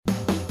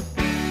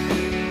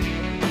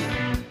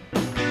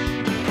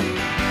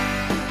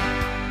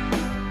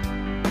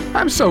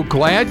I'm so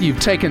glad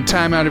you've taken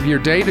time out of your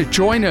day to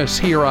join us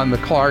here on the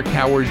Clark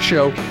Howard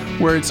Show,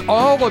 where it's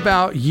all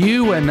about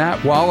you and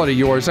that wallet of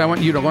yours. I want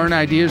you to learn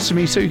ideas from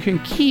me so you can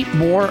keep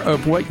more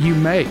of what you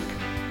make.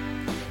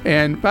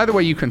 And by the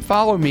way, you can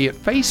follow me at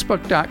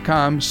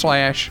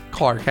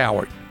facebook.com/Clark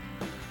Howard.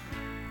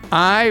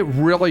 I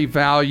really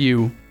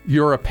value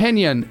your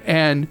opinion,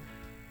 and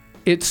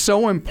it's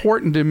so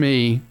important to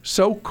me,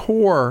 so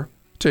core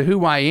to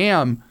who I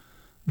am,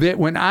 that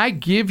when I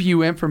give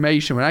you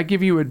information, when I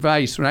give you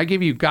advice, when I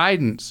give you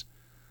guidance,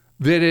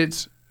 that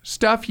it's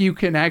stuff you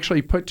can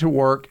actually put to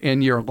work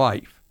in your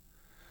life.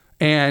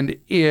 And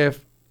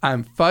if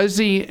I'm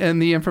fuzzy in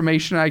the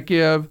information I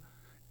give,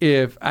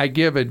 if I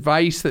give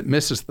advice that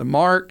misses the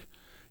mark,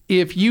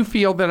 if you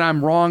feel that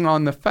I'm wrong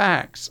on the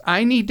facts,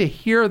 I need to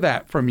hear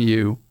that from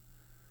you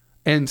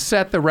and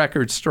set the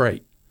record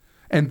straight.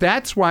 And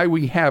that's why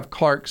we have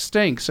Clark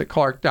Stinks at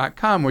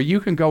Clark.com, where you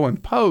can go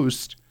and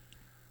post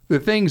the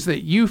things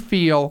that you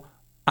feel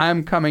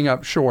I'm coming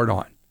up short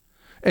on.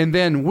 And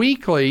then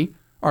weekly,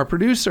 our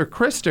producer,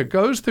 Krista,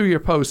 goes through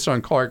your posts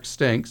on Clark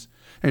Stinks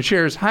and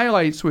shares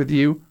highlights with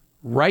you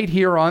right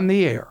here on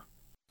the air.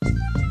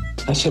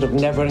 I should have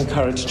never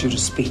encouraged you to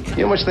speak.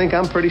 You must think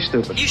I'm pretty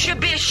stupid. You should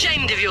be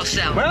ashamed of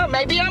yourself. Well,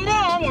 maybe I'm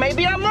wrong.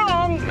 Maybe I'm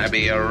wrong. Maybe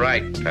you're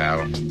right,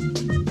 pal.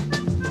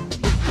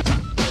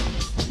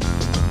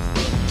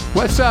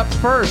 What's up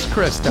first,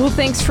 Krista? Well,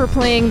 thanks for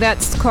playing that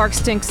Clark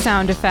Stinks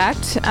sound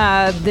effect.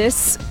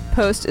 This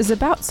post is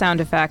about sound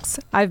effects.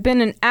 I've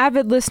been an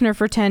avid listener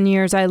for 10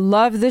 years. I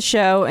love the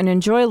show and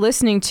enjoy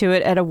listening to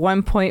it at a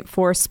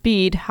 1.4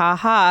 speed. Ha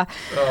ha.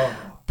 Oh.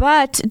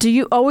 But do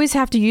you always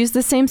have to use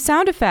the same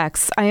sound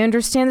effects? I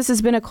understand this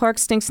has been a Clark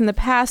Stinks in the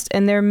past,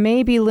 and there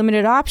may be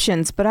limited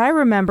options, but I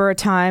remember a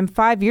time,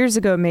 5 years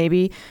ago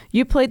maybe,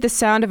 you played the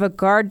sound of a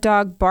guard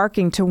dog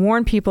barking to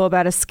warn people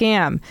about a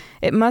scam.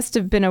 It must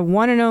have been the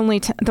one and only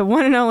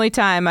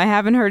time. I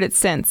haven't heard it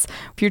since.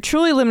 If you're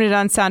truly limited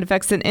on sound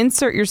effects, then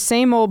insert your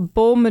same old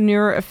bull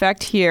manure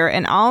effect here,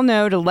 and I'll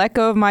know to let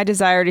go of my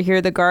desire to hear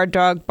the guard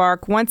dog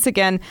bark once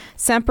again.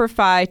 Semper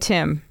Fi,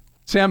 Tim.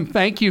 Tim,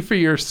 thank you for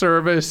your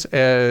service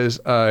as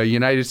a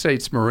United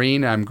States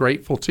Marine. I'm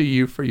grateful to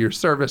you for your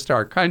service to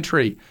our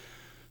country.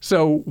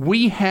 So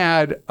we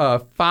had a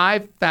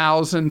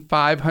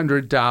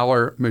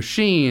 $5,500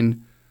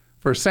 machine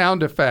for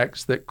sound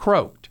effects that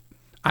croaked.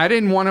 I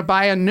didn't want to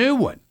buy a new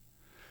one.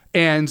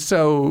 And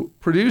so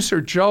producer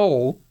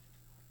Joel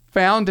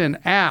found an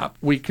app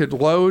we could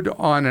load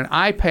on an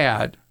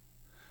iPad.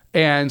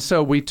 And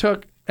so we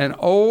took an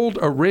old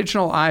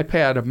original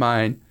iPad of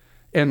mine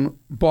and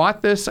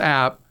bought this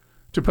app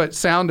to put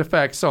sound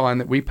effects on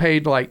that we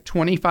paid like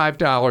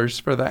 $25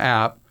 for the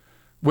app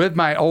with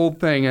my old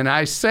thing, and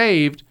I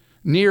saved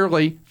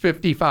nearly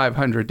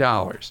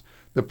 $5,500.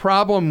 The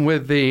problem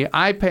with the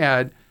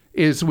iPad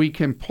is we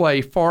can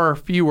play far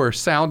fewer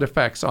sound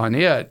effects on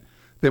it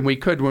than we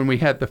could when we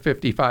had the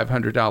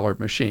 $5,500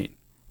 machine.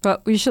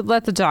 But we should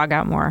let the dog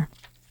out more.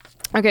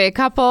 Okay, a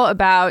couple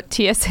about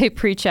TSA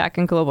PreCheck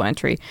and Global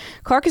Entry.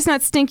 Clark is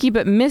not stinky,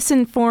 but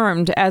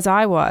misinformed as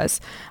I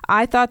was.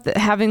 I thought that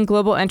having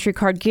Global Entry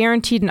card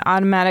guaranteed an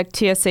automatic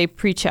TSA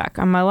PreCheck.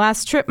 On my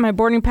last trip, my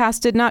boarding pass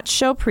did not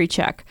show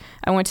PreCheck.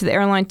 I went to the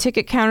airline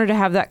ticket counter to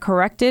have that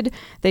corrected.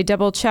 They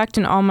double-checked,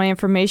 and all my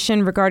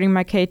information regarding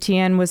my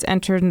KTN was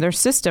entered in their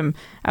system.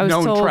 I was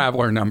known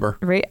traveler number.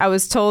 Right. I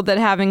was told that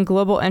having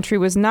Global Entry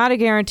was not a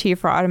guarantee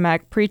for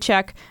automatic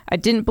PreCheck. I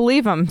didn't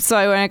believe them.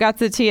 So when I got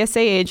to the TSA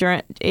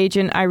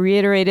agent, I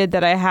reiterated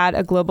that I had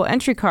a Global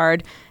Entry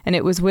card and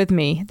it was with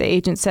me. The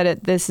agent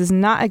said this is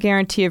not a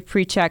guarantee of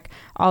PreCheck,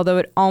 although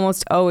it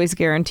almost always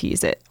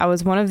guarantees it. I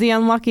was one of the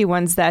unlucky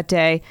ones that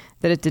day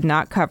that it did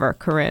not cover.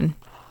 Corinne.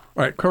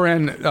 All right,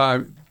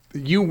 Corinne,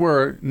 you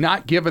were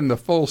not given the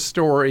full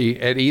story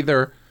at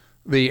either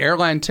the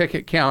airline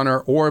ticket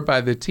counter or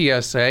by the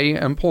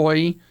TSA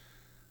employee.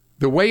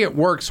 The way it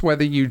works,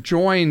 whether you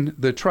join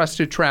the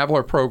Trusted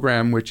Traveler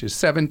program, which is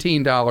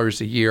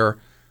 $17 a year,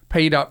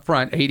 paid up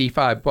front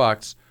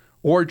 $85,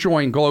 or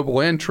join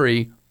Global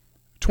Entry,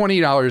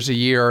 $20 a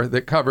year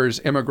that covers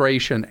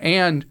immigration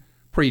and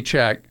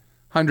PreCheck,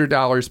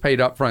 $100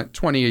 paid up front,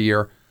 $20 a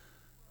year,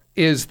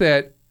 is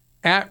that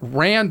at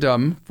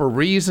random, for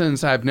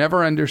reasons I've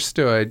never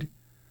understood,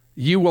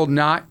 you will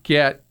not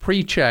get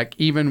PreCheck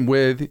even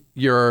with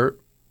your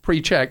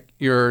PreCheck,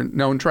 your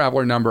known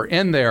traveler number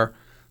in there.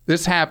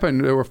 This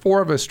happened, there were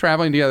four of us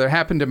traveling together. It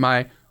happened to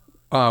my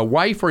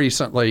wife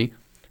recently,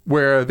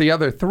 where the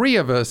other three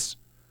of us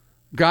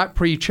got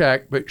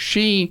PreCheck, but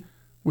she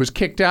was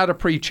kicked out of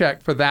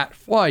PreCheck for that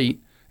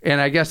flight,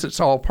 and I guess it's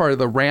all part of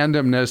the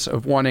randomness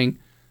of wanting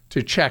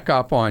to check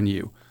up on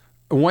you.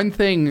 One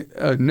thing,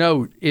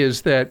 note,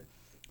 is that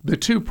the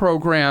two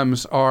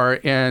programs are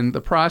in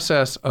the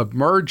process of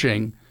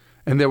merging,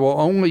 and there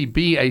will only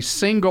be a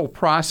single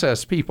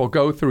process people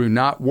go through,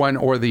 not one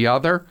or the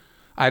other.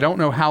 I don't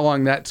know how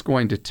long that's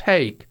going to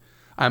take.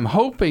 I'm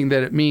hoping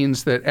that it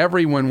means that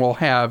everyone will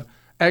have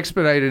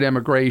expedited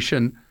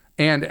immigration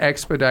and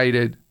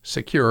expedited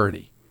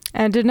security.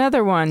 And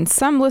another one,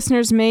 some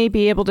listeners may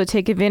be able to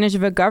take advantage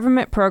of a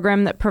government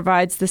program that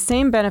provides the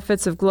same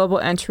benefits of global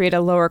entry at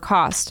a lower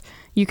cost.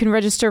 You can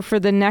register for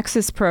the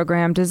Nexus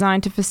program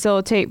designed to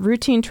facilitate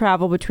routine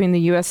travel between the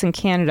U.S. and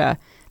Canada.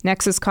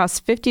 Nexus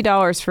costs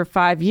 $50 for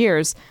 5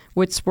 years,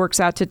 which works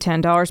out to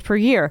 $10 per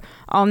year.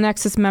 All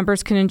Nexus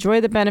members can enjoy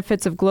the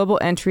benefits of global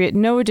entry at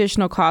no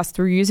additional cost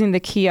through using the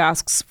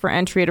kiosks for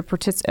entry at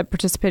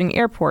participating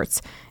airports.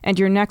 And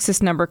your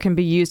Nexus number can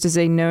be used as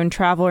a known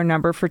traveler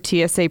number for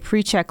TSA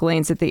pre-check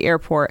lanes at the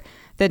airport.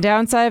 The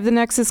downside of the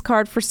Nexus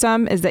card for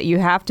some is that you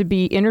have to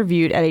be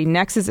interviewed at a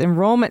Nexus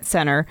enrollment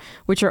center,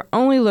 which are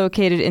only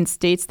located in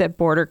states that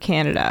border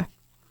Canada.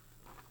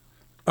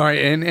 All right,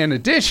 and in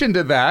addition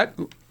to that,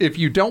 if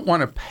you don't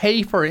want to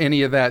pay for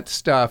any of that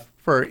stuff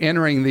for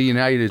entering the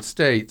United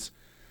States,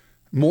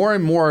 more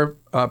and more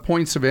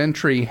points of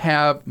entry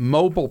have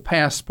mobile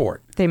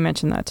passport. They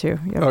mentioned that too.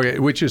 Yep. Okay,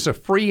 which is a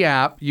free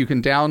app you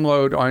can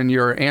download on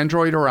your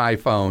Android or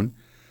iPhone,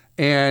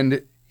 and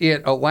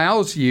it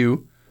allows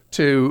you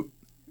to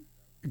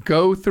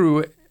go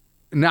through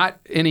not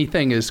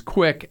anything as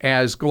quick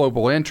as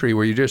global entry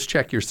where you just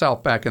check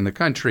yourself back in the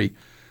country,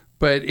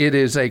 but it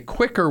is a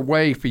quicker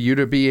way for you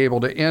to be able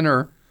to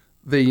enter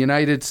the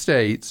United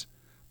States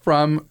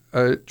from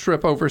a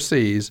trip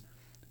overseas.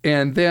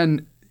 And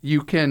then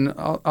you can,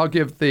 I'll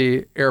give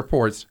the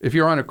airports, if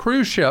you're on a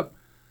cruise ship,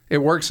 it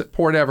works at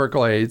Port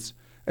Everglades,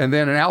 and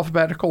then in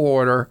alphabetical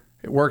order,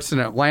 it works in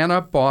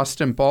Atlanta,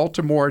 Boston,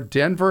 Baltimore,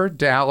 Denver,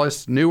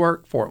 Dallas,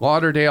 Newark, Fort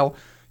Lauderdale,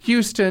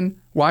 Houston,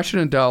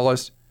 Washington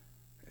Dulles,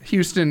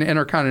 Houston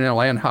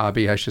Intercontinental and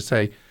Hobby, I should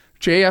say,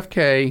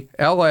 JFK,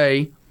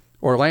 LA,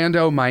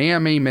 Orlando,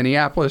 Miami,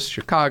 Minneapolis,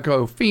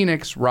 Chicago,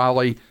 Phoenix,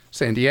 Raleigh,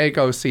 San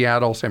Diego,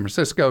 Seattle, San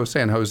Francisco,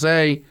 San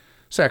Jose,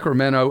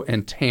 Sacramento,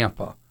 and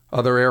Tampa.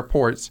 Other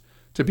airports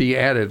to be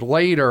added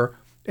later,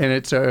 and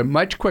it's a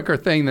much quicker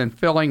thing than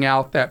filling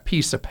out that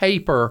piece of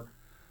paper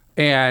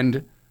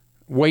and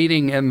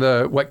waiting in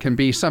the what can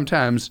be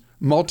sometimes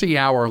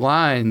multi-hour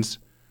lines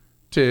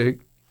to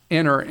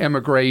enter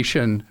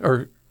immigration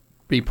or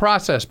be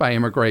processed by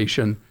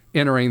immigration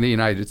entering the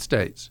United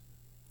States.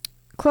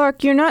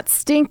 Clark, you're not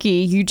stinky.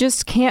 You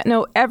just can't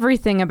know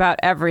everything about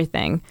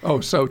everything.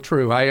 Oh, so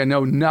true. I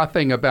know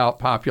nothing about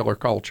popular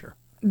culture.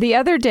 The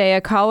other day,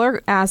 a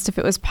caller asked if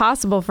it was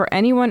possible for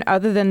anyone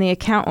other than the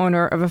account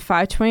owner of a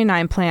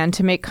 529 plan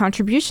to make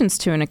contributions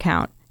to an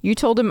account. You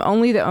told him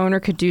only the owner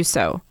could do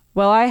so.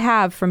 Well, I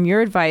have, from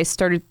your advice,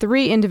 started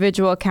 3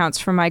 individual accounts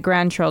for my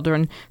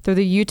grandchildren through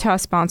the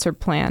Utah-sponsored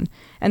plan.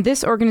 And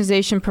this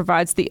organization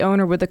provides the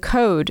owner with a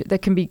code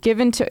that can be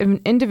given to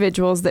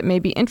individuals that may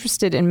be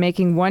interested in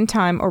making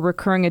one-time or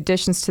recurring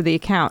additions to the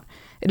account.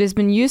 It has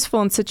been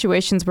useful in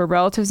situations where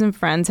relatives and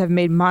friends have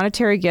made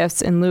monetary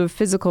gifts in lieu of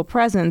physical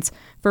presents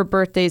for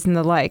birthdays and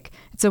the like.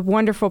 It's a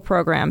wonderful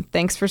program.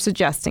 Thanks for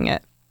suggesting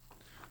it.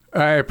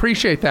 I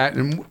appreciate that.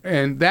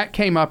 And that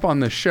came up on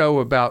the show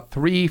about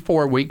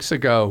 3-4 weeks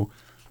ago,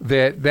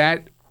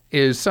 that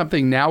is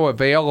something now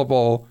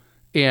available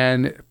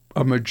in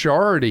a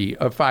majority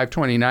of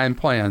 529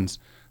 plans,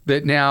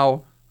 that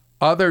now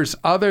others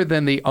other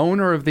than the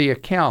owner of the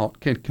account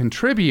can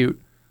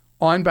contribute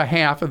on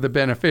behalf of the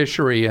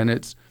beneficiary. And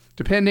it's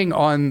depending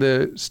on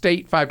the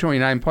state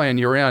 529 plan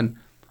you're in,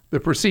 the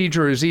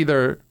procedure is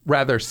either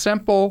rather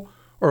simple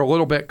or a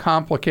little bit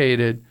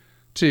complicated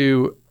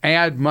to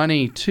add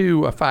money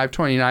to a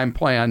 529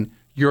 plan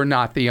you're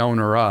not the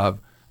owner of,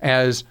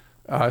 as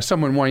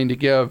someone wanting to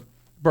give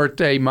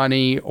birthday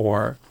money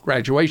or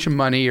graduation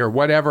money or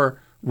whatever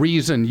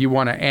reason you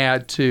want to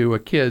add to a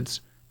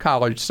kid's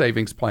college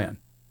savings plan.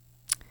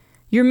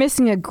 You're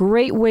missing a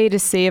great way to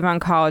save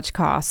on college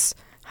costs.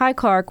 Hi,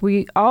 Clark.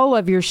 We all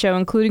love your show,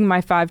 including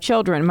my 5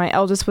 children. My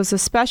eldest was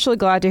especially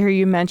glad to hear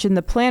you mention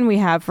the plan we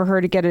have for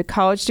her to get a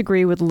college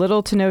degree with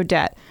little to no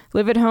debt,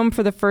 live at home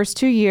for the first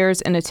 2 years,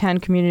 and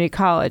attend community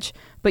college.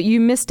 But you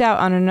missed out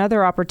on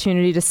another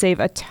opportunity to save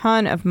a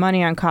ton of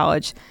money on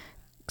college: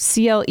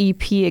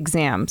 CLEP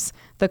exams.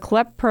 The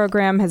CLEP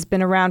program has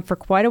been around for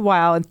quite a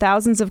while, and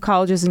thousands of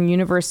colleges and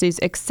universities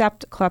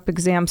accept CLEP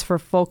exams for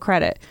full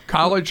credit.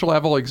 College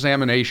level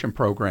examination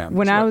program.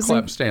 When I was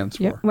CLEP stands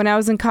for. When I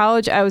was in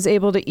college, I was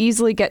able to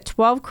easily get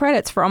 12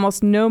 credits for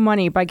almost no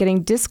money by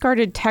getting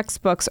discarded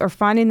textbooks or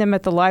finding them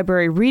at the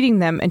library, reading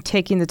them, and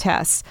taking the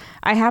tests.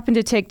 I happen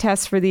to take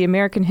tests for the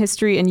American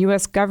history and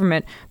U.S.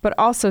 government, but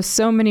also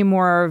so many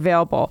more are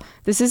available.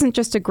 This isn't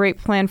just a great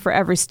plan for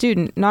every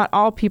student. Not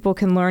all people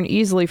can learn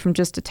easily from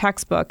just a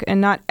textbook, and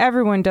not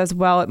everyone does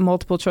well at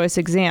multiple choice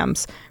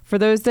exams. For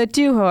those that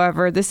do,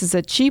 however, this is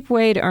a cheap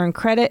way to earn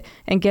credit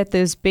and get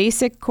those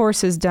basic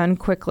courses done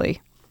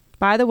quickly.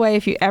 By the way,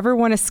 if you ever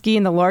want to ski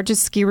in the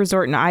largest ski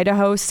resort in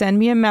Idaho, send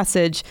me a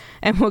message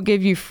and we'll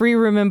give you free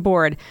room and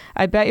board.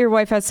 I bet your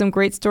wife has some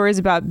great stories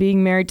about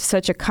being married to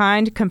such a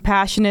kind,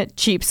 compassionate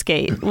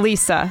cheapskate.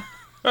 Lisa.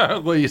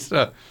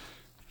 Lisa.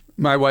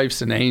 My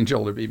wife's an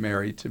angel to be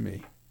married to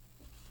me.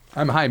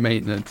 I'm high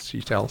maintenance,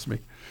 she tells me.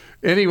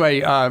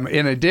 Anyway,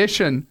 in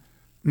addition,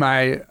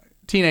 my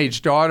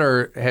teenage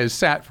daughter has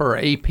sat for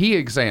AP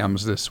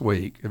exams this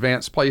week,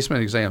 advanced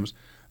placement exams.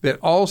 that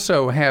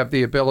also have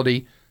the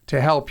ability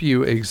to help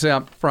you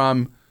exempt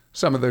from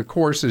some of the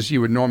courses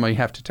you would normally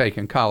have to take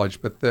in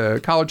college. But the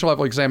college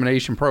level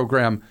examination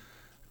program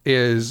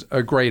is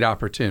a great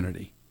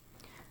opportunity.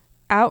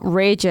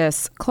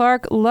 Outrageous.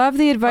 Clark, love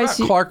the advice.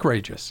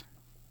 Clark-rageous.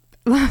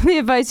 Love the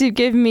advice you've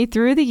given me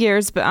through the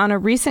years, but on a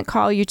recent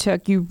call you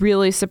took, you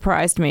really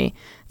surprised me.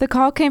 The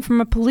call came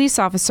from a police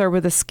officer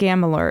with a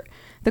scam alert.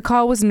 The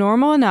call was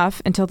normal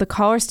enough until the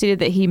caller stated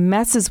that he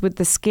messes with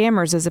the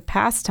scammers as a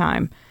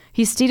pastime.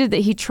 He stated that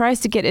he tries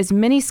to get as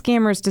many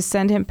scammers to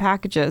send him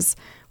packages.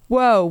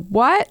 Whoa,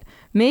 what?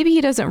 Maybe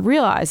he doesn't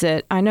realize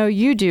it. I know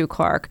you do,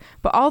 Clark.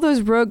 But all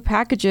those rogue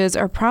packages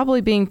are probably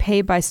being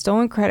paid by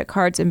stolen credit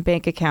cards and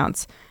bank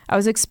accounts. I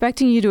was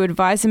expecting you to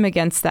advise him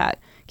against that.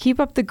 Keep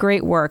up the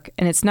great work,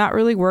 and it's not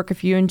really work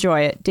if you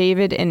enjoy it.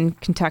 David in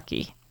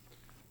Kentucky.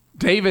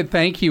 David,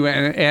 thank you.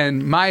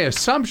 And my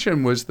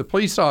assumption was the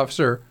police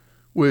officer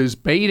was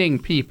baiting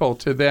people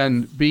to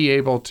then be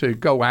able to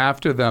go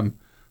after them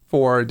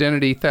for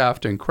identity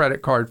theft and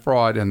credit card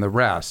fraud and the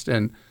rest.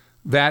 And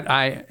that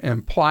I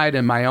implied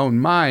in my own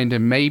mind,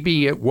 and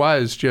maybe it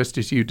was just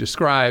as you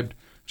described,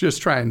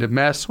 just trying to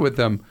mess with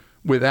them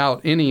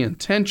without any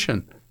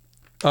intention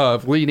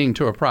of leading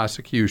to a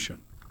prosecution.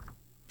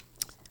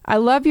 I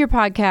love your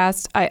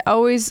podcast. I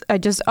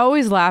just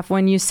always laugh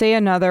when you say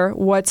another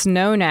what's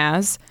known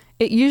as.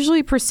 It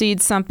usually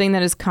precedes something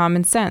that is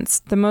common sense.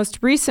 The most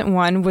recent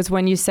one was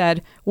when you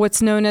said what's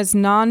known as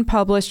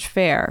non-published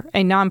fare,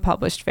 a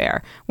non-published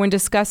fare, when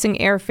discussing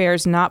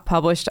airfares not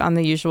published on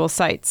the usual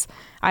sites.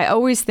 I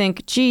always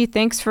think, gee,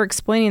 thanks for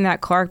explaining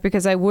that, Clark,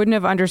 because I wouldn't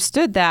have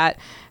understood that.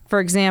 For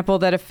example,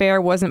 that a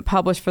fare wasn't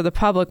published for the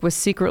public was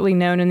secretly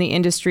known in the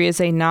industry as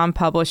a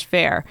non-published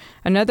fare.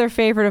 Another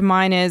favorite of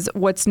mine is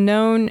what's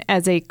known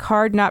as a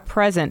card not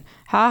present.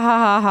 Ha ha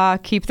ha ha,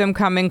 keep them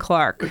coming,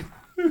 Clark.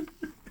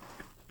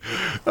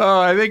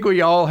 Oh, I think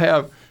we all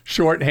have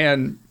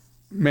shorthand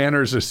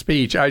manners of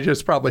speech. I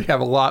just probably have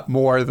a lot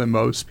more than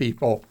most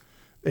people.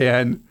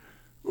 And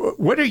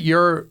what are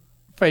your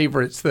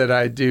favorites that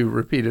I do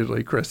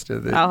repeatedly,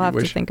 Krista? I'll have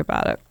to think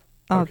about it.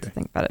 Have to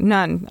think about it.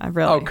 None, I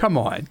really. Oh, come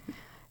on.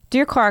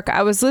 Dear Clark,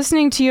 I was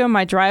listening to you on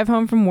my drive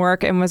home from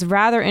work and was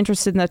rather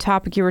interested in the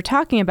topic you were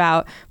talking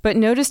about, but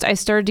noticed I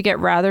started to get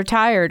rather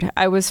tired.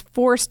 I was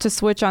forced to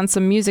switch on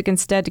some music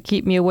instead to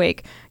keep me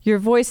awake. Your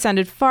voice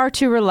sounded far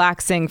too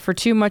relaxing for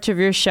too much of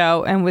your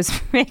show and was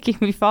making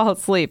me fall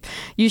asleep.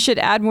 You should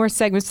add more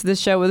segments to the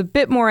show with a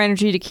bit more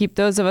energy to keep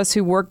those of us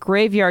who work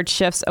graveyard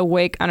shifts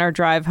awake on our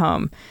drive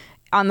home.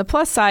 On the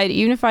plus side,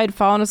 even if I had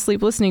fallen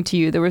asleep listening to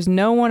you, there was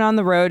no one on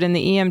the road and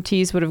the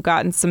EMTs would have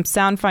gotten some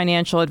sound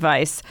financial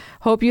advice.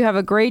 Hope you have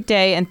a great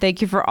day, and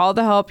thank you for all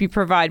the help you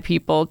provide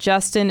people.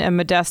 Justin in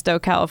Modesto,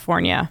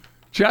 California.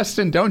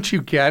 Justin, don't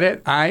you get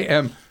it?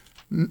 I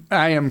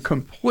am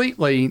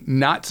completely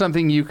not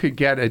something you could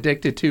get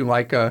addicted to,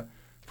 like a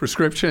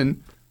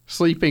prescription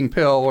sleeping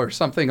pill or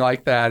something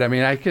like that. I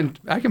mean, I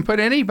can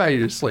put anybody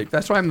to sleep.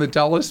 That's why I'm the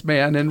dullest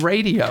man in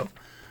radio.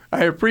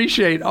 I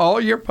appreciate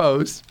all your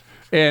posts.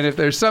 And if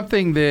there's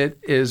something that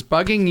is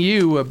bugging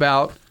you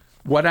about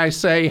what I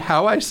say,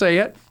 how I say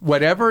it,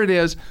 whatever it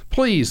is,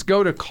 please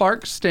go to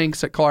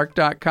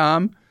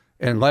clarkstinks@clark.com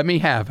and let me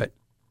have it.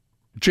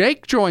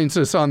 Jake joins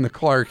us on the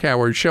Clark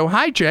Howard Show.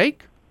 Hi,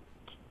 Jake.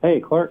 Hey,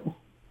 Clark.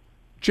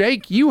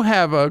 Jake, you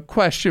have a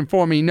question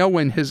for me no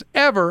one has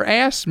ever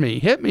asked me.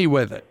 Hit me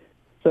with it.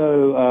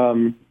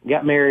 So,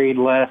 got married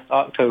last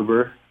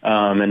October,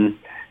 and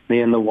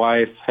me and the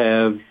wife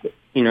have,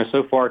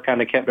 so far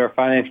kind of kept our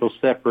financials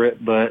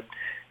separate, but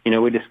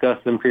we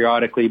discuss them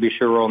periodically, be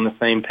sure we're on the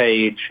same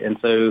page. And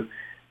so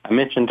I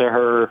mentioned to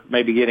her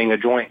maybe getting a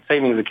joint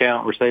savings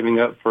account. We're saving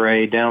up for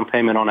a down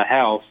payment on a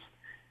house.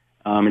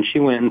 And she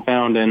went and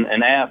found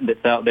an app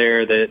that's out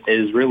there that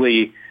is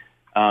really,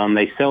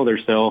 they sell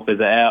themselves as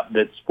an app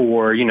that's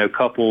for,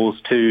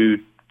 couples to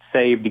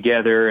save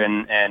together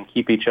and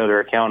keep each other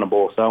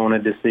accountable. So I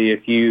wanted to see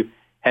if you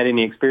had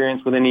any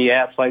experience with any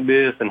apps like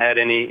this and had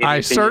any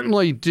I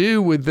certainly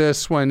do with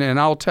this one, and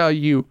I'll tell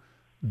you,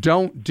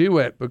 don't do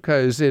it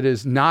because it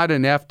is not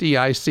an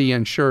FDIC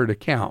insured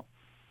account.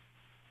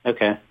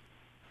 Okay.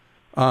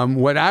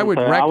 What I would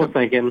recommend... I was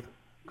thinking...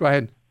 Go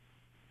ahead.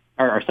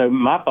 So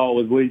my thought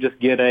was we just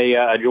get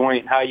a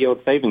joint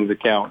high-yield savings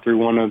account through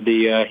one of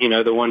the,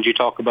 the ones you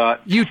talk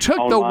about. You took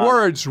online. The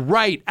words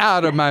right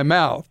out of my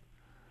mouth.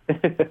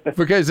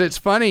 Because it's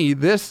funny,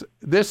 this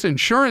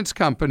insurance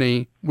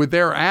company with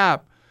their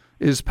app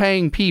is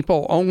paying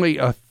people only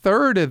a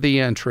third of the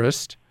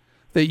interest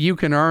that you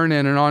can earn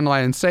in an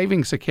online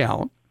savings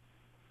account.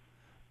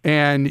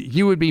 And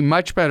you would be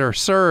much better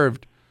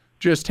served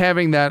just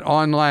having that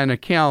online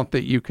account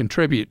that you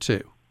contribute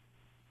to.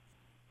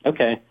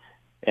 Okay.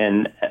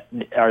 And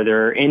are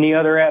there any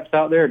other apps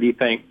out there? Or do you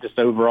think just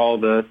overall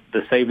the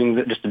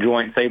savings, just a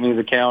joint savings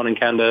account and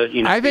kind of,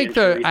 I think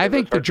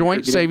the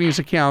joint savings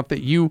account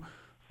that you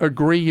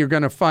agree you're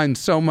going to fund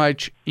so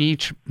much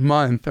each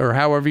month or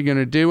however you're going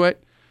to do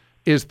it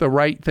is the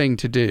right thing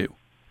to do.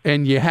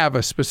 And you have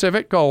a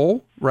specific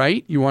goal,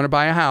 right? You want to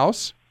buy a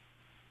house.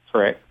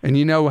 Correct. And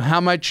you know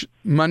how much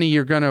money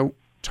you're going to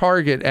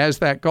target as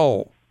that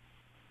goal?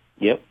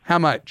 Yep. How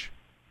much?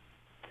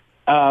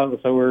 So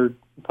we're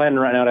planning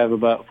right now to have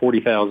about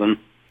 40,000.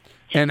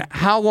 And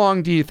how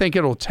long do you think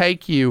it'll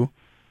take you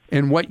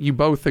and what you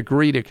both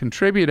agree to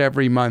contribute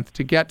every month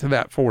to get to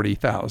that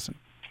 40,000?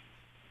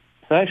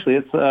 So actually,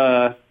 it's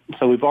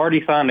so we've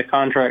already signed a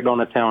contract on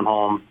a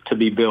townhome to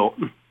be built.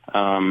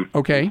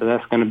 Okay. So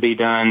that's going to be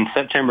done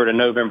September to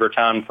November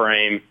time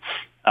frame.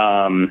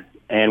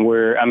 And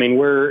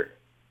we're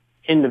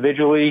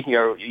individually,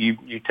 you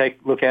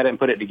look at it and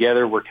put it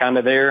together. We're kind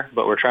of there,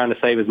 but we're trying to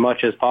save as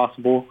much as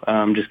possible,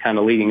 just kind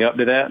of leading up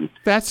to that.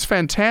 That's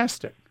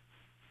fantastic.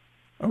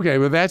 Okay,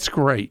 well, that's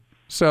great.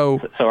 So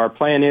our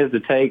plan is to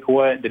take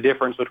what the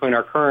difference between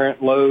our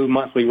current low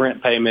monthly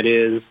rent payment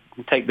is,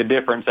 take the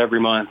difference every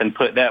month and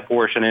put that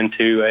portion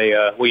into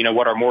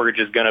what our mortgage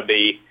is going to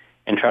be,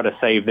 and try to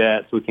save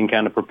that so we can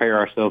kind of prepare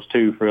ourselves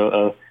too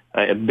for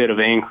a bit of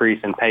an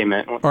increase in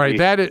payment. All right,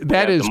 that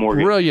is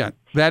brilliant.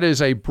 That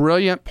is a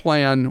brilliant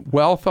plan,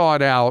 well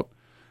thought out,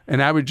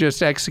 and I would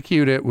just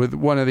execute it with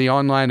one of the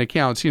online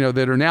accounts,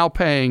 that are now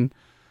paying,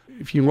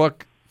 if you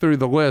look through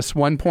the list,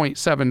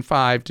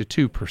 1.75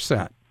 to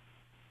 2%.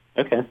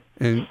 Okay.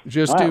 And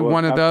just do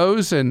one of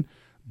those and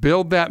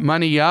build that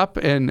money up.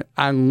 And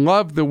I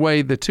love the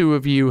way the two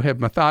of you have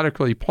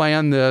methodically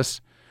planned this,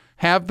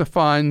 have the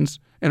funds,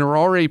 and are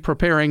already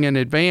preparing in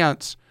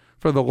advance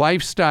for the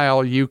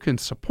lifestyle you can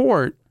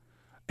support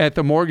at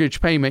the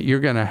mortgage payment you're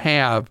going to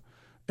have.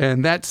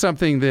 And that's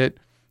something that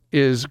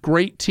is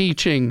great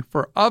teaching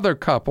for other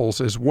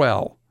couples as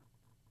well.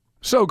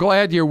 So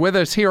glad you're with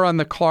us here on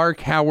the Clark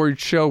Howard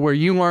Show, where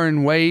you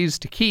learn ways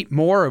to keep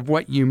more of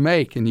what you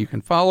make. And you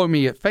can follow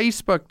me at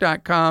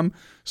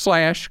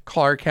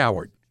facebook.com/Clark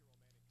Howard.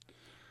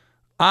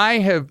 I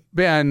have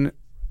been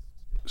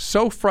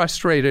so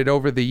frustrated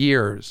over the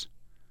years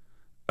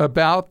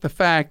about the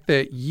fact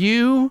that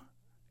you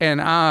and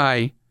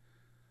I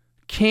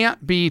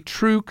can't be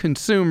true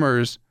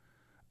consumers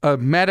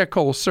of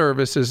medical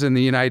services in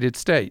the United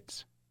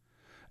States.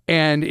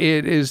 And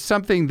it is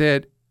something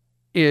that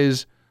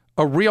is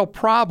a real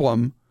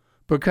problem,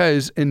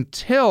 because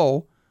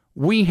until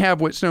we have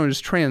what's known as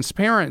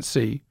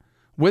transparency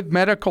with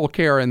medical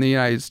care in the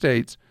United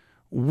States,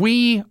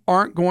 we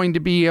aren't going to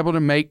be able to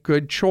make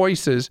good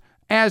choices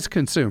as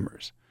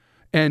consumers.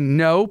 And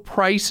no,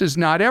 price is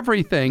not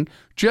everything,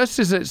 just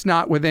as it's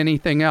not with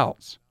anything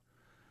else.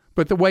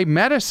 But the way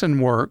medicine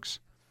works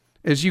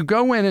is you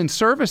go in and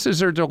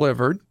services are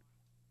delivered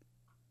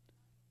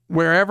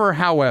wherever,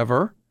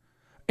 however,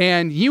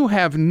 and you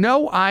have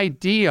no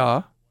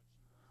idea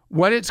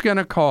what it's going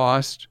to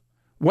cost,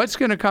 what's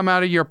going to come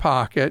out of your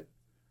pocket,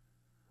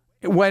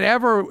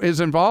 whatever is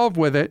involved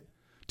with it,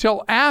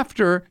 till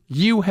after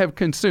you have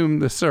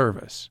consumed the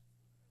service.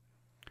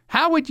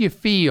 How would you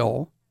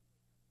feel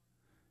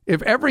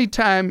if every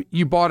time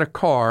you bought a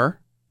car,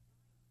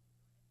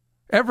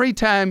 every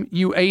time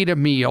you ate a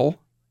meal,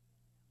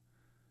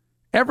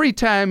 every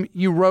time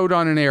you rode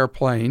on an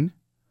airplane,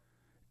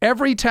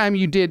 every time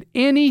you did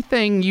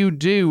anything you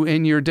do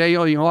in your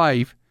daily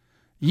life,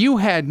 you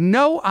had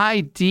no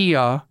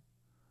idea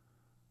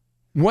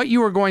what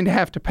you were going to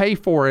have to pay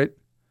for it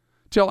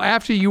till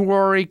after you were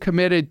already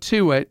committed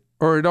to it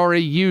or had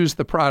already used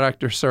the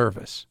product or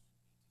service?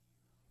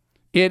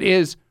 It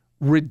is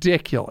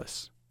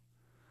ridiculous.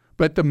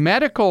 But the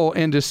medical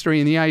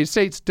industry in the United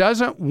States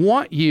doesn't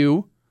want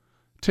you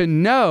to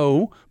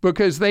know,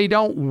 because they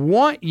don't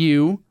want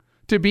you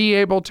to be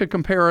able to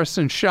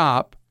comparison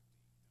shop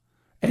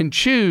and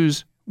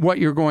choose what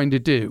you're going to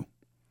do.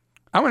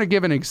 I want to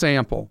give an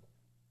example.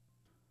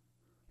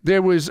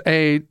 There was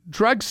a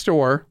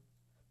drugstore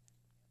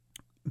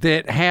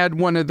that had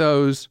one of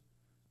those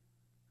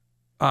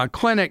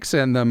clinics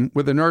in them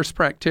with a nurse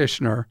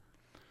practitioner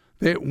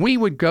that we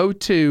would go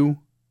to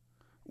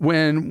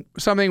when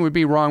something would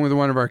be wrong with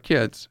one of our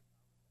kids.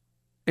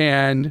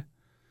 And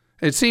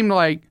it seemed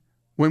like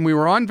when we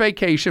were on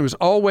vacation, it was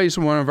always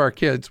one of our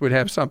kids would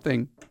have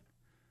something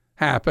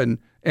happen,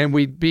 and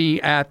we'd be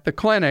at the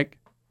clinic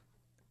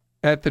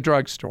at the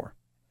drugstore.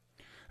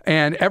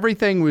 And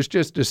everything was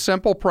just a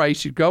simple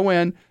price. You'd go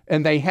in,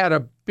 and they had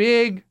a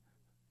big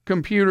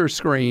computer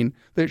screen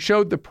that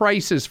showed the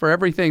prices for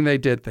everything they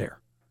did there.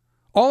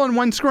 All on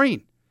one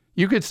screen.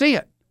 You could see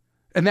it.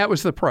 And that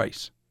was the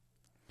price.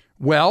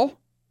 Well,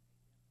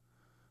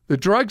 the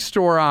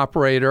drugstore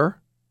operator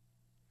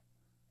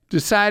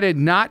decided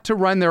not to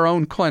run their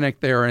own clinic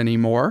there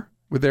anymore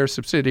with their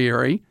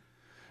subsidiary,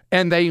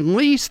 and they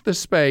leased the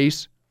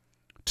space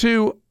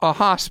to a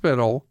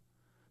hospital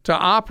to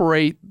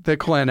operate the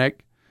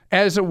clinic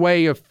as a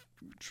way of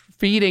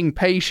feeding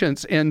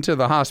patients into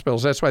the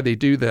hospitals. That's why they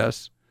do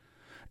this.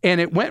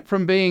 And it went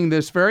from being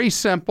this very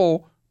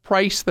simple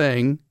price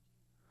thing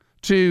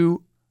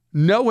to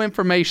no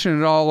information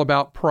at all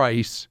about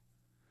price,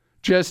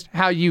 just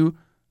how you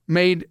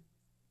made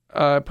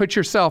put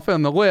yourself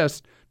on the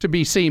list to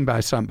be seen by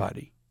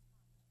somebody.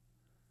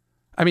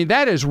 I mean,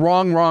 that is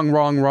wrong, wrong,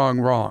 wrong, wrong,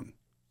 wrong.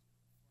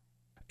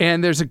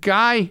 And there's a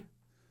guy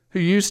who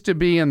used to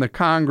be in the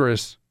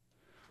Congress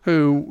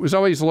who was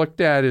always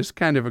looked at as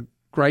kind of a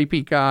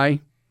gripey guy.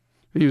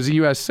 He was a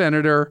U.S.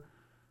 Senator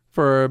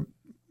for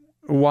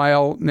a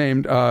while,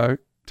 named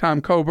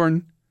Tom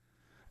Coburn,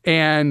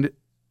 and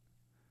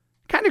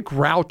kind of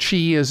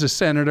grouchy as a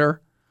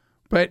senator,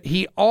 but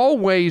he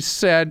always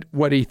said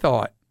what he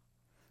thought.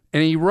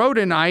 And he wrote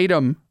an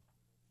item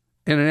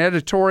in an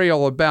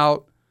editorial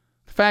about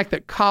the fact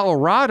that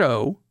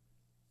Colorado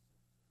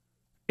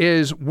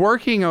is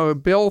working on a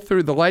bill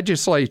through the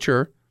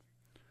legislature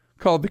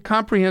called the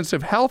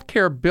Comprehensive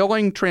Healthcare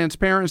Billing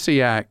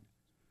Transparency Act,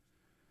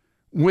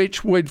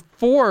 which would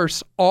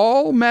force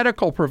all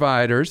medical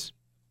providers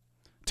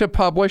to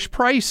publish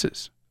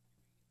prices.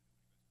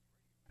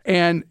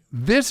 And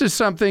this is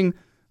something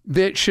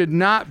that should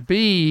not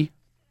be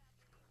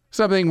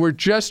something we're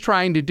just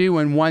trying to do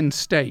in one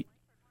state.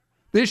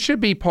 This should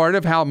be part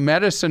of how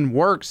medicine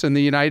works in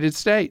the United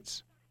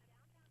States.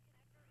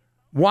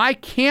 Why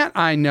can't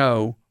I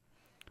know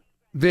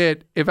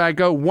that if I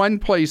go one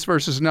place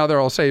versus another,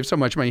 I'll save so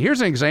much money?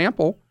 Here's an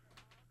example.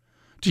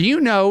 Do you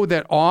know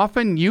that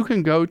often you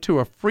can go to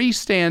a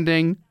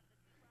freestanding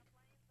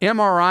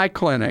MRI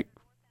clinic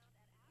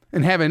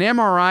and have an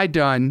MRI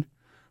done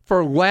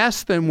for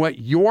less than what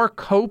your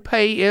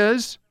copay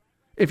is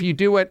if you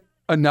do it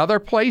another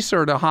place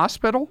or at a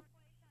hospital?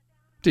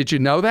 Did you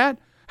know that?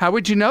 How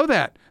would you know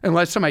that?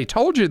 Unless somebody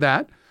told you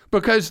that,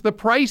 because the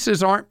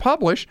prices aren't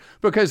published,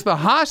 because the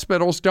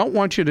hospitals don't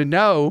want you to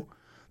know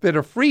that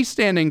a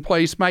freestanding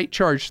place might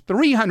charge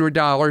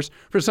 $300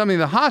 for something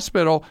the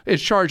hospital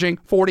is charging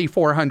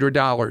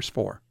 $4,400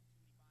 for.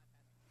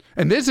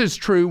 And this is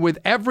true with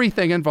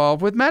everything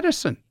involved with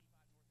medicine.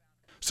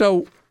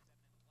 So,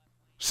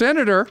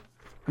 Senator,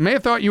 I may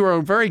have thought you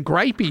were very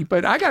gripey,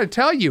 but I got to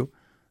tell you,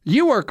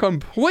 you are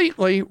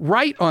completely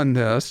right on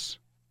this.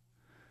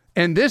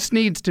 And this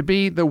needs to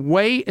be the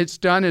way it's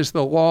done is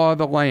the law of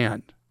the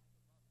land.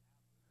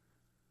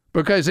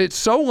 Because it's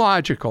so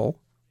logical,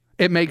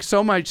 it makes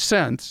so much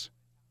sense,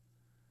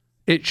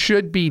 it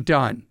should be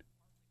done.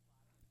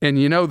 And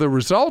you know, the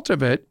result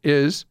of it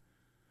is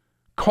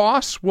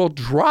costs will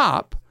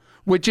drop,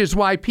 which is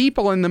why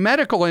people in the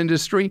medical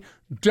industry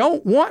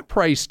don't want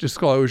price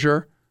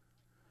disclosure,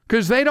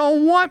 because they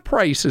don't want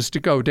prices to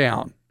go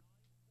down.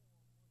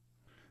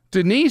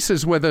 Denise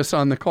is with us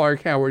on the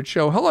Clark Howard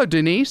Show. Hello,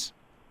 Denise.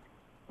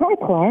 Hi,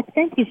 Clark.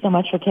 Thank you so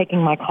much for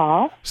taking my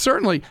call.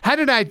 Certainly. How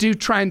did I do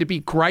trying to be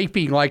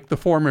gripey like the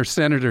former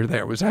senator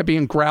there? Was I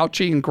being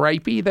grouchy and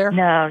gripey there?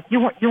 No,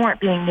 you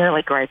weren't being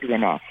nearly gripey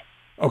enough.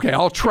 Okay,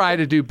 I'll try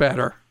to do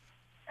better.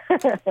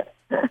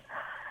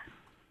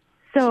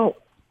 So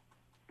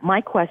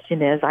my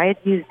question is, I had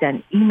used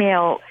an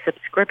email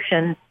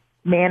subscription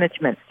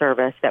management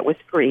service that was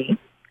free,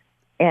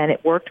 and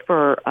it worked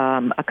for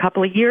a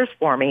couple of years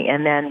for me.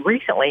 And then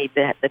recently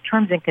the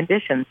terms and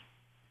conditions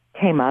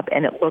came up,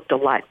 and it looked a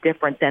lot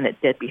different than it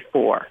did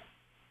before.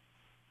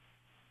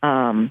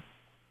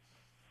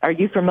 Are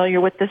you familiar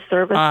with this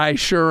service? I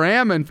sure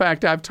am. In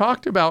fact, I've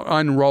talked about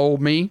Unroll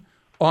Me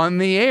on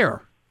the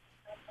air.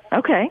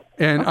 Okay.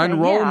 And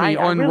Unroll Me,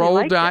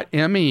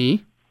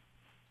 unroll.me,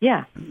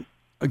 yeah,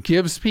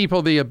 gives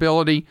people the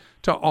ability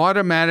to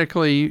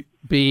automatically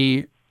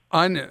be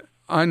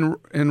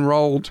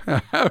unenrolled.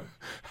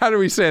 How do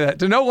we say that?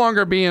 To no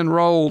longer be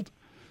enrolled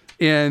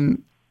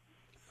in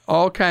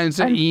all kinds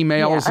of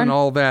emails and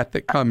all that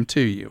come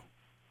to you.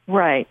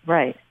 Right.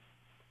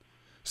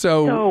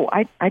 So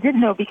I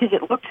didn't know, because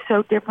it looked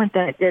so different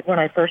than it did when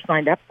I first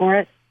signed up for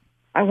it.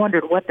 I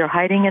wondered what they're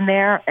hiding in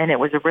there, and it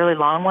was a really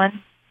long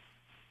one.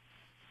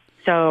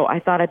 So I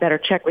thought I better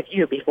check with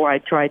you before I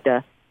tried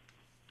to.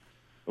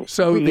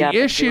 So the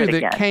issue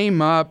that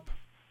came up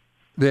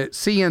that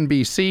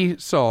CNBC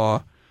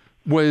saw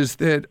was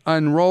that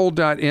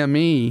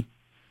Unroll.me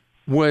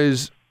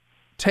was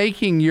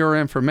taking your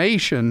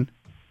information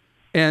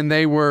and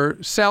they were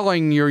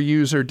selling your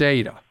user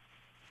data.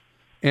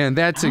 And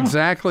that's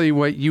exactly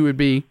what you would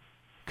be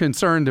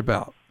concerned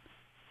about.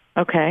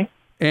 Okay.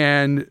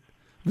 And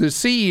the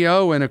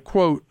CEO, in a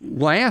quote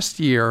last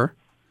year,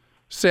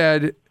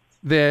 said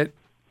that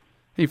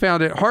he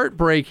found it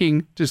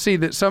heartbreaking to see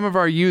that some of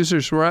our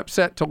users were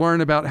upset to learn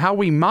about how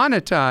we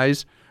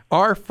monetize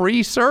our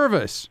free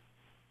service.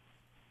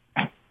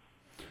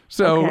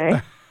 So,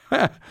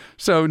 okay.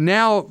 So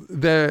now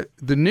the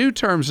new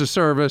terms of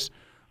service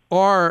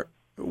are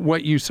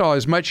what you saw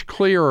is much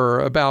clearer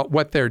about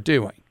what they're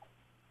doing.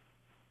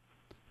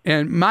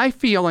 And my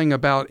feeling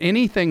about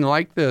anything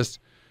like this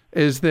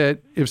is that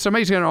if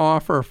somebody's going to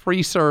offer a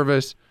free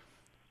service,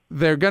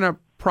 they're going to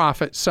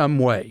profit some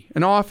way.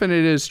 And often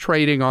it is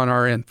trading on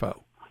our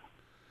info.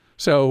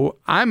 So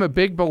I'm a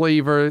big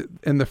believer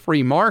in the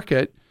free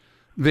market,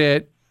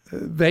 that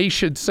they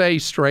should say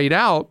straight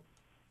out,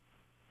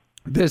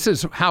 this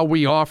is how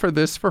we offer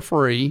this for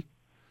free.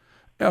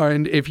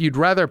 And if you'd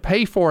rather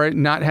pay for it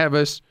and not have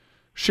us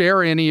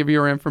share any of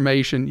your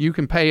information, you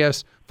can pay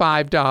us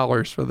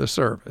 $5 for the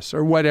service,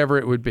 or whatever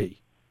it would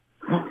be,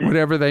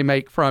 whatever they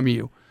make from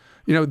you.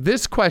 You know,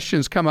 this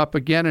question's come up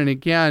again and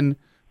again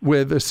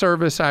with a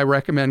service I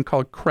recommend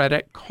called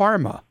Credit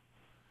Karma.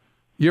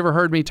 You ever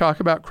heard me talk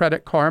about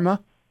Credit Karma?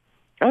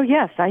 Oh,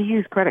 yes. I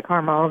use Credit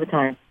Karma all the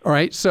time. All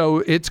right. So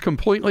it's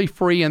completely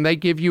free, and they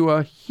give you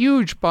a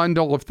huge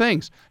bundle of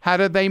things. How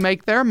do they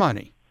make their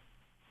money?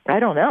 I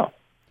don't know.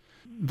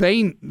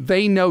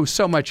 They know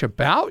so much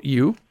about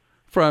you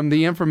from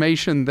the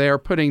information they're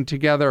putting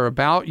together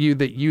about you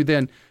that you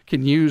then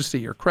can use to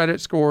your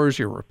credit scores,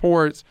 your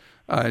reports,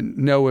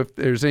 know if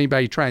there's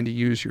anybody trying to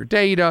use your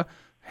data,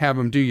 have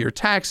them do your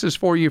taxes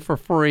for you for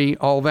free,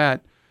 all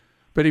that.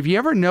 But if you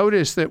ever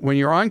notice that when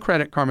you're on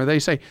Credit Karma, they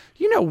say,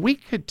 we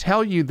could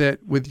tell you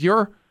that with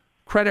your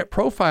credit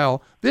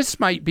profile, this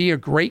might be a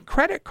great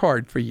credit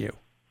card for you.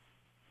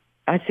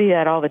 I see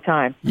that all the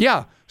time.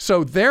 Yeah.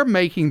 So they're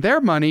making their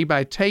money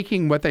by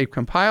taking what they've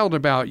compiled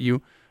about you,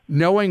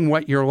 knowing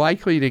what you're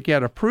likely to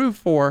get approved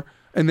for,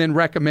 and then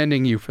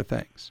recommending you for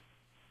things.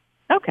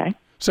 Okay.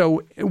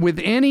 So with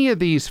any of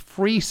these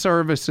free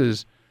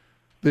services,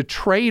 the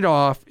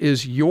trade-off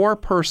is your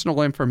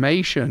personal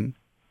information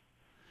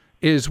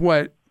is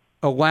what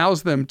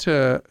allows them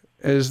to,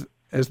 as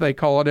they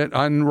call it at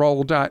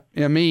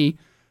Unroll.me,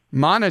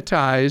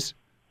 monetize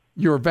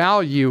your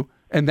value,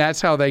 and that's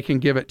how they can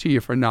give it to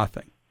you for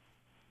nothing.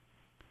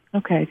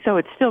 Okay, so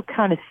it's still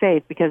kind of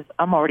safe because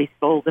I'm already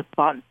bought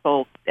and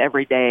sold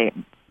every day,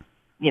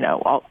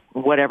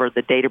 whatever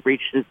the data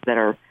breaches that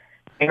are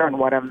there and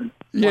what I'm...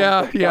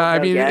 Yeah. I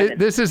mean,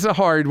 this is a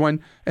hard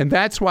one, and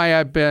that's why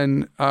I've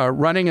been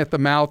running at the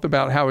mouth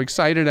about how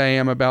excited I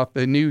am about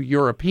the new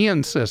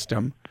European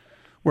system,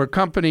 where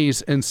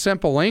companies in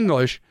simple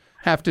English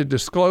have to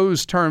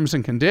disclose terms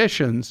and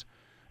conditions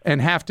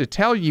and have to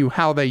tell you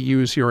how they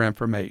use your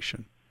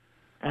information.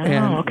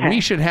 Okay. We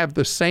should have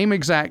the same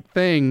exact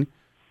thing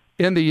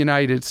in the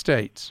United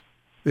States.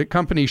 That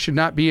companies should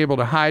not be able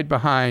to hide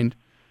behind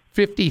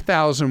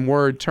 50,000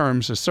 word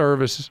terms of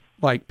service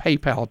like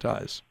PayPal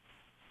does.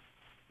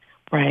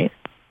 Right.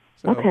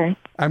 So okay.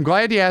 I'm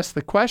glad you asked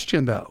the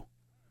question, though,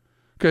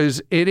 because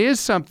it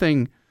is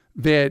something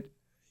that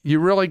you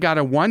really got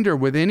to wonder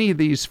with any of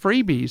these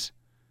freebies,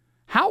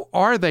 how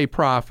are they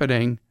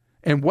profiting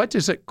and what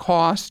does it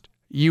cost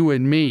you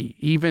and me,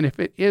 even if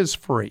it is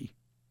free?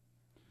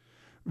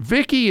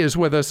 Vicki is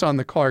with us on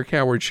the Clark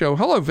Howard Show.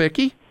 Hello,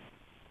 Vicki.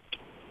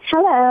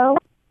 Hello.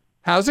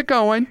 How's it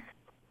going?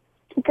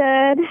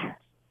 Good.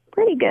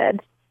 Pretty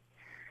good.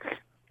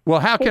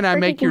 Well, how can I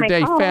make your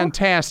day call.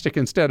 fantastic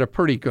instead of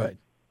pretty good?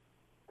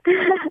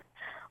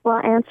 Well,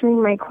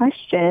 answering my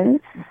question.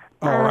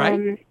 All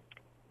right.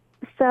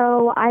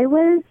 So I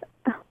was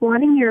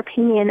wanting your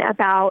opinion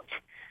about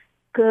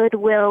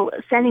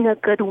sending a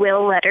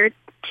goodwill letter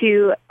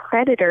to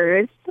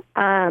creditors,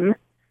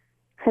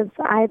 because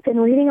I've been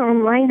reading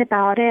online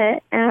about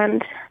it,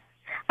 and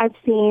I've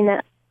seen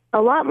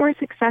a lot more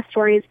success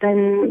stories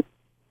than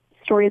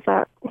stories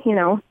that,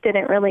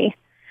 didn't really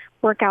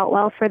work out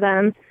well for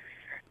them.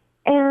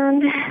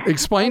 And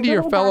explain to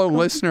your fellow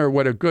listener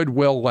what a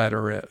goodwill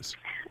letter is.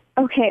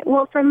 Okay,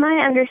 well, from my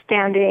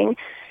understanding,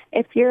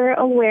 if you're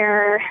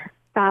aware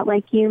that,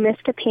 you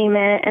missed a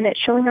payment and it's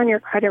showing on your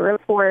credit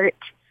report,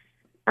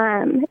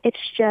 it's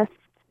just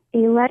a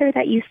letter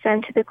that you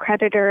send to the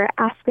creditor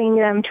asking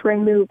them to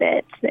remove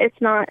it. It's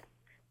not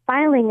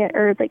filing it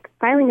or,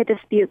 filing a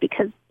dispute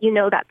because you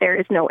know that there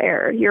is no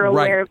error. You're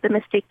aware of the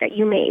mistake that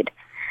you made.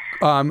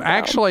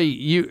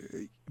 Actually,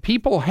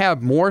 people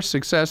have more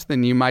success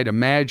than you might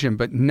imagine,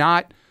 but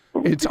not,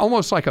 it's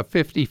almost like a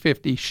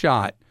 50-50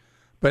 shot.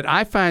 But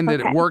I find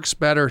that it works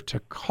better to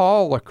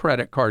call a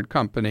credit card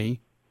company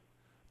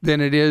than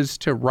it is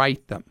to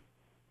write them.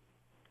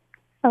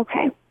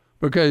 Okay.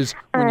 Because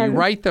when you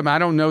write them, I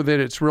don't know that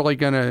it's really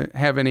going to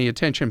have any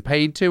attention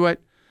paid to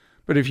it.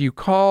 But if you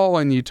call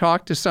and you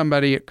talk to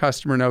somebody at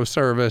Customer No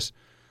Service,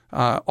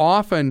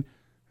 often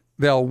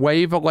they'll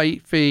waive a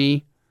late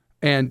fee,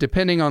 and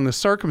depending on the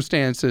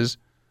circumstances,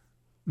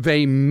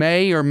 they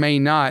may or may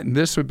not, and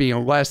this would be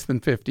less than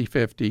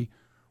 50-50,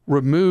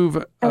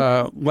 remove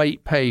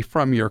late pay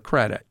from your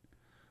credit.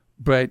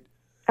 But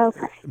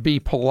be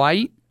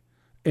polite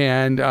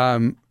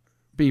and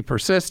be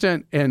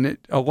persistent, and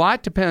a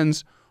lot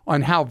depends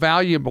on how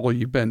valuable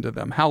you've been to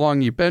them, how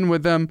long you've been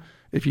with them.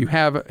 If you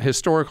have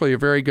historically a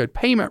very good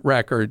payment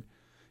record,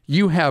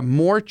 you have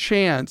more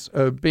chance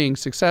of being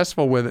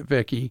successful with it,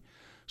 Vicki.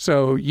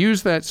 So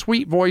use that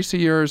sweet voice of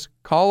yours,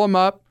 call them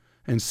up,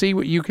 and see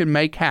what you can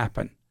make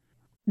happen.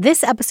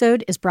 This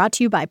episode is brought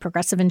to you by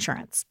Progressive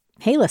Insurance.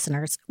 Hey,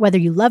 listeners, whether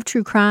you love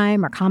true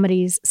crime or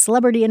comedies,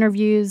 celebrity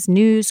interviews,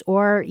 news,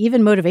 or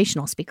even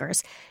motivational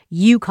speakers,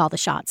 you call the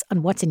shots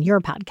on what's in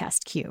your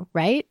podcast queue,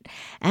 right?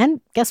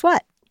 And guess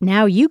what?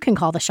 Now you can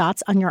call the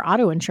shots on your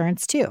auto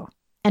insurance, too.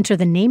 Enter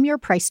the Name Your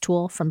Price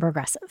tool from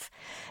Progressive.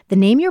 The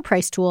Name Your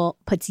Price tool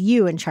puts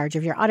you in charge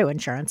of your auto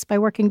insurance by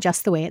working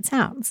just the way it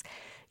sounds.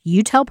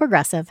 You tell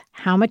Progressive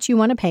how much you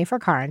want to pay for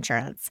car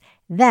insurance.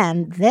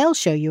 Then they'll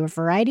show you a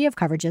variety of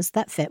coverages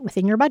that fit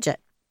within your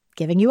budget,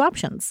 giving you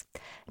options.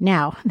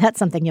 Now, that's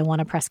something you'll want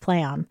to press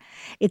play on.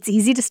 It's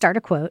easy to start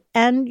a quote,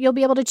 and you'll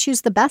be able to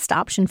choose the best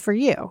option for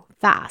you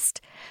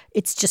fast.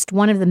 It's just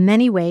one of the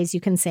many ways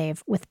you can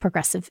save with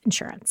Progressive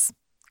Insurance.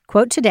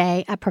 Quote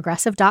today at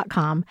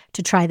Progressive.com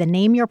to try the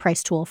Name Your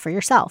Price tool for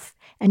yourself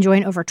and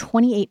join over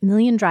 28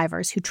 million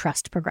drivers who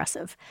trust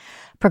Progressive.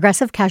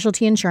 Progressive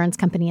Casualty Insurance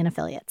Company and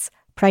Affiliates.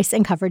 Price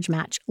and coverage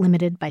match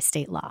limited by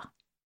state law.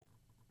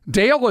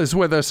 Dale is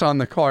with us on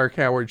the Clark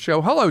Howard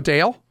Show. Hello,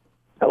 Dale.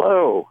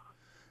 Hello.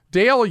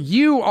 Dale,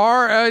 you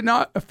are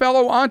a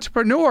fellow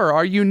entrepreneur,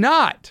 are you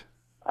not?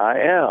 I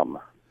am.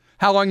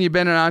 How long you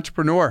been an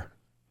entrepreneur?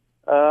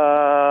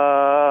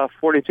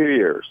 42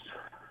 years.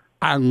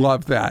 I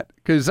love that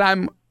because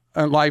I'm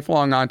a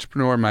lifelong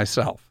entrepreneur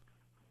myself.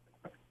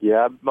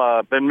 Yeah,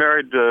 I've been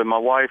married to my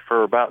wife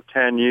for about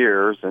 10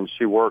 years, and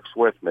she works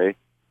with me.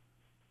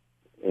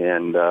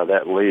 And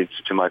that leads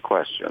to my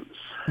questions.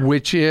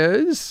 Which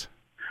is?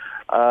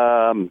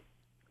 Well,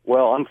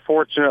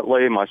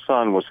 unfortunately, my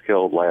son was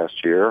killed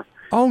last year.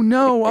 Oh,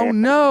 no. Oh,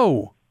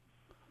 no.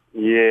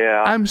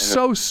 Yeah. I'm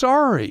so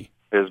sorry.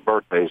 His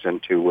birthday's in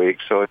 2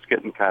 weeks, so it's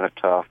getting kind of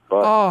tough.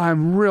 But oh,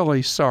 I'm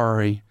really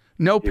sorry.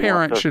 No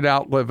parent should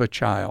outlive a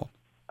child.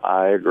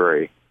 I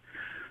agree.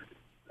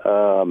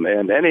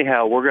 And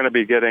anyhow, we're going to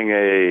be getting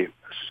a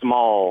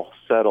small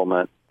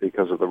settlement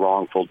because of the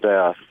wrongful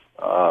death.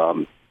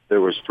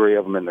 There was 3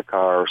 of them in the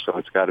car, so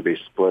it's got to be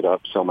split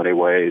up so many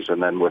ways,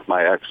 and then with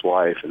my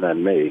ex-wife and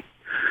then me.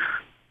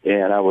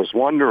 And I was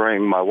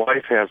wondering, my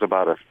wife has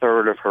about a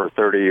third of her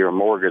 30-year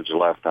mortgage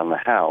left on the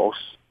house,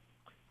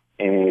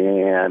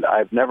 and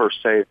I've never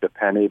saved a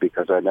penny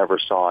because I never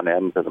saw an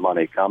end to the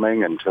money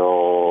coming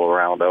until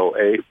around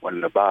 2008 when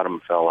the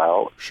bottom fell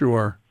out.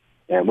 Sure.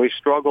 And we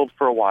struggled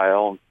for a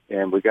while,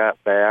 and we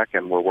got back,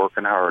 and we're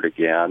working hard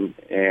again.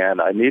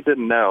 And I need to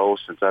know,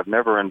 since I've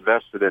never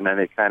invested in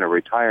any kind of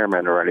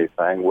retirement or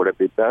anything, would it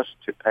be best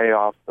to pay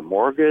off the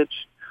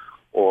mortgage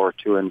or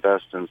to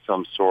invest in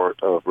some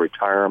sort of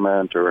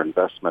retirement or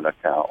investment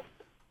account?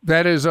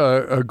 That is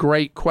a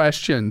great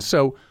question.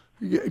 So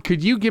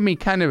could you give me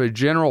kind of a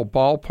general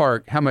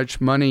ballpark how much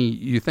money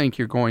you think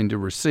you're going to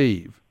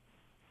receive?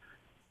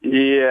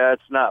 Yeah,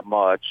 it's not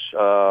much,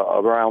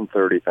 around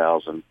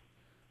 $30,000.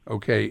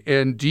 Okay.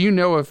 And do you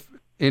know if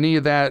any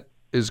of that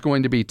is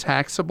going to be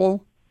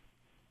taxable?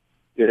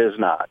 It is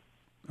not.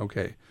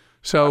 Okay.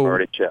 So I've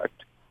already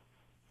checked.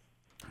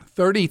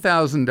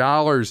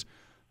 $30,000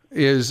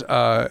 is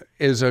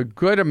a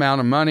good amount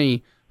of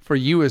money for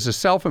you as a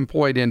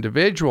self-employed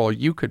individual.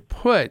 You could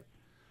put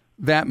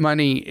that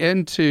money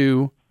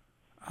into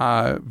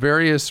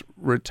various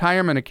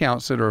retirement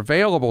accounts that are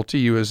available to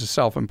you as a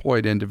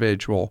self-employed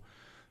individual.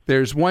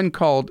 There's one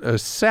called a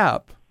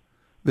SEP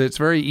that's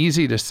very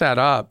easy to set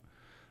up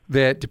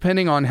that,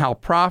 depending on how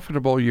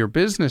profitable your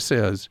business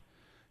is,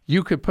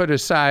 you could put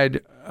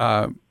aside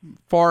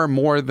far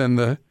more than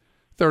the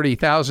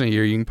 $30,000 a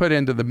year. You can put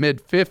into the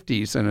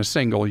mid-50s in a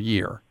single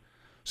year.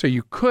 So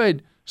you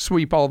could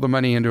sweep all the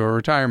money into a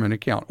retirement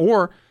account,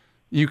 or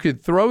you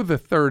could throw the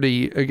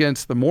 30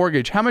 against the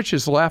mortgage. How much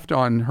is left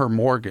on her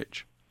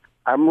mortgage?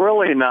 I'm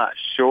really not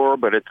sure,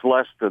 but it's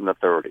less than the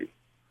 30.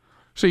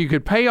 So you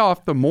could pay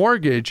off the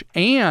mortgage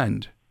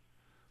and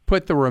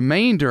put the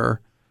remainder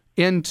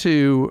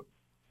into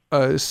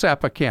a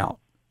SEP account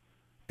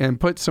and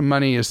put some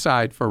money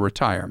aside for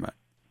retirement.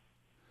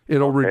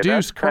 It'll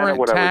reduce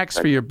current tax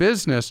for your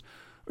business.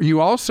 You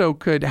also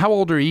could, how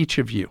old are each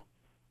of you?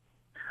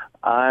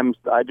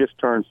 I just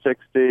turned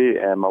 60,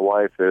 and my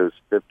wife is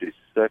 56.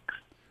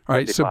 All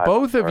right, so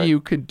both of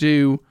you could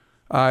do,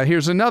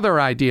 here's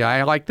another idea.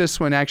 I like this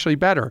one actually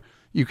better.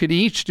 You could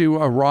each do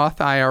a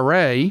Roth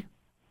IRA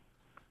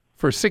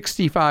for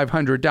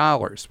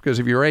 $6,500. Because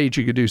of your age,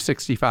 you could do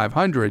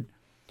 $6,500.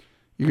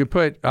 You could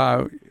put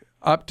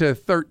up to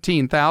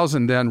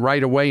 $13,000 then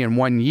right away in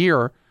 1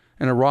 year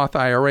in a Roth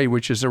IRA,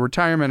 which is a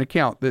retirement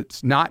account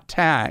that's not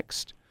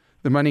taxed.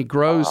 The money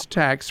grows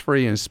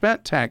tax-free and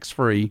spent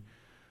tax-free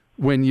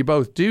when you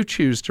both do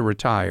choose to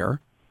retire.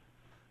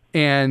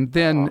 And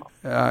then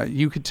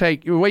you could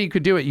take, the way you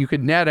could do it, you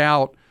could net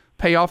out,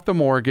 pay off the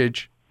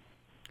mortgage,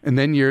 and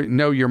then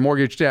you're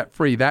mortgage debt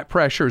free. That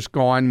pressure's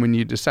gone when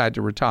you decide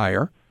to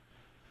retire.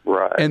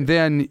 Right. And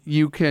then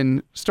you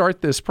can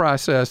start this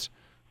process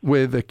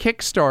with a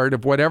kickstart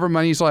of whatever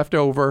money's left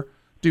over,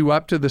 do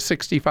up to the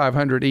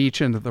 $6,500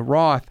 each into the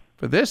Roth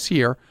for this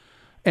year.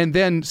 And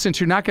then, since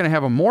you're not going to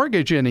have a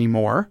mortgage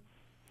anymore,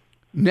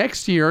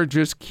 next year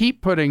just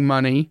keep putting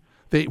money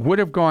that would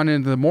have gone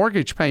into the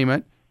mortgage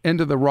payment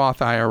into the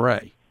Roth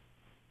IRA.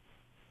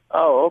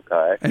 Oh,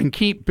 okay. And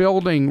keep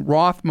building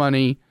Roth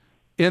money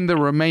in the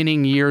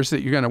remaining years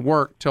that you're going to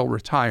work till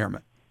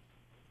retirement.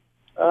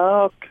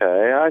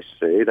 Okay, I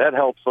see. That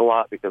helps a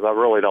lot because I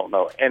really don't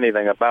know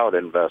anything about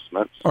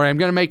investments. All right, I'm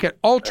going to make it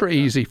ultra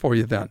easy for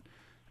you then.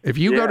 If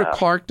you go to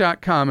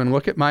Clark.com and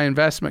look at my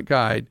investment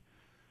guide,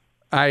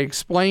 I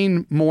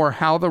explain more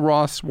how the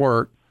Roths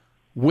work,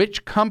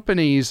 which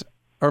companies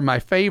are my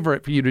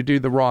favorite for you to do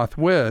the Roth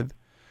with,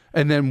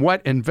 and then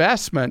what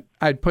investment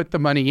I'd put the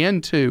money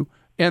into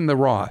in the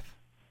Roth.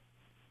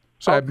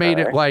 So I've made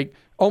it like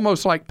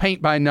almost like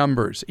paint by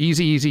numbers.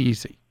 Easy, easy,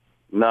 easy.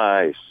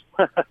 Nice.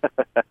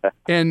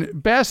 And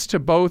best to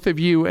both of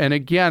you. And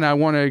again, I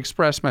want to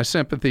express my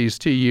sympathies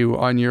to you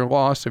on your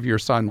loss of your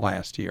son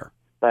last year.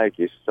 Thank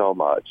you so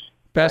much.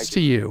 Best to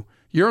you.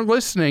 You're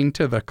listening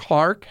to The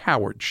Clark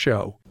Howard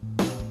Show.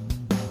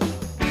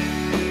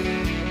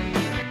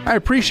 I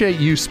appreciate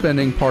you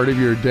spending part of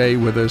your day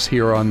with us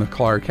here on The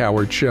Clark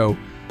Howard Show.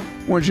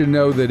 I want you to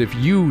know that if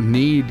you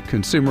need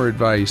consumer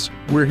advice,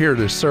 we're here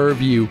to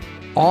serve you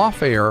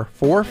off air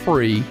for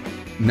free,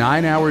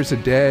 9 hours a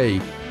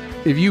day.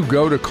 If you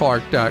go to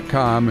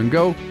clark.com and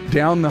go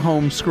down the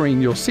home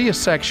screen, you'll see a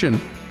section,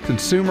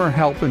 Consumer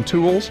Help and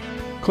Tools.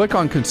 Click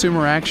on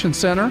Consumer Action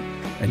Center,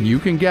 and you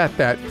can get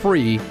that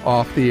free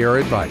off-the-air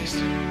advice.